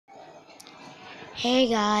Hey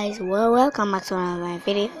guys, welcome back to one of my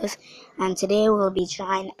videos, and today we'll be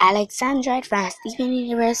trying Alexandrite from Steven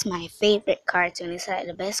Universe, my favorite cartoon. It's like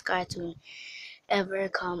the best cartoon ever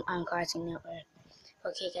come on Cartoon Network.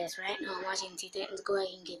 Okay guys, right now I'm watching Titans Go. I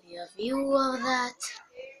can give you a view of that.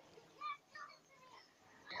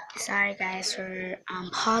 Sorry guys for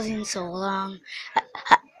pausing so long.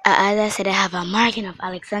 As I said, I have a marking of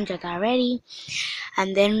Alexandrite already,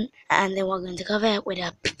 and then we're going to cover it with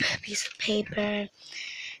a piece of paper.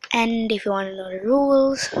 And if you want to know the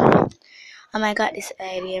rules, I got this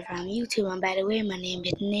idea from YouTube, and by the way, my name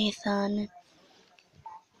is Nathan,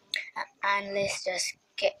 and let's just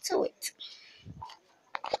get to it.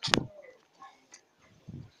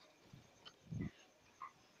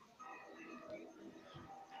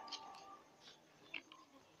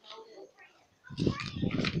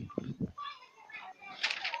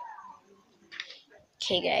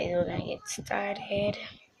 Okay guys, we're gonna get started.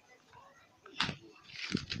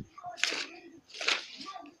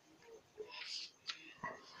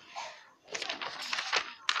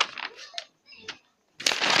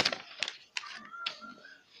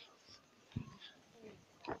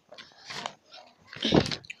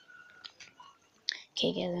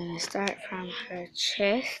 Okay guys, I'm gonna start from her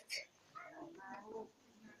chest.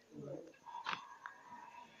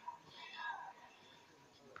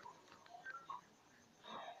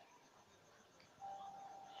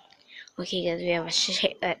 Okay guys, we have a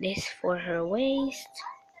shape like this for her waist.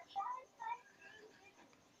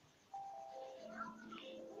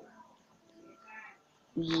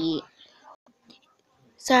 Yeah.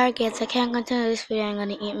 Sorry guys, I can't continue this video. I'm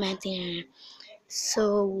gonna eat my dinner.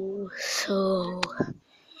 So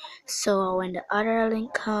when the other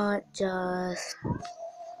link comes, just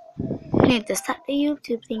need to start the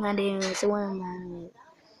YouTube thing, and then it's one of my,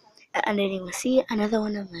 and then you will see another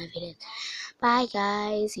one of my videos. Bye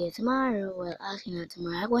guys, see you tomorrow. Well, actually not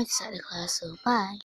tomorrow. I'm going to start the class, so bye.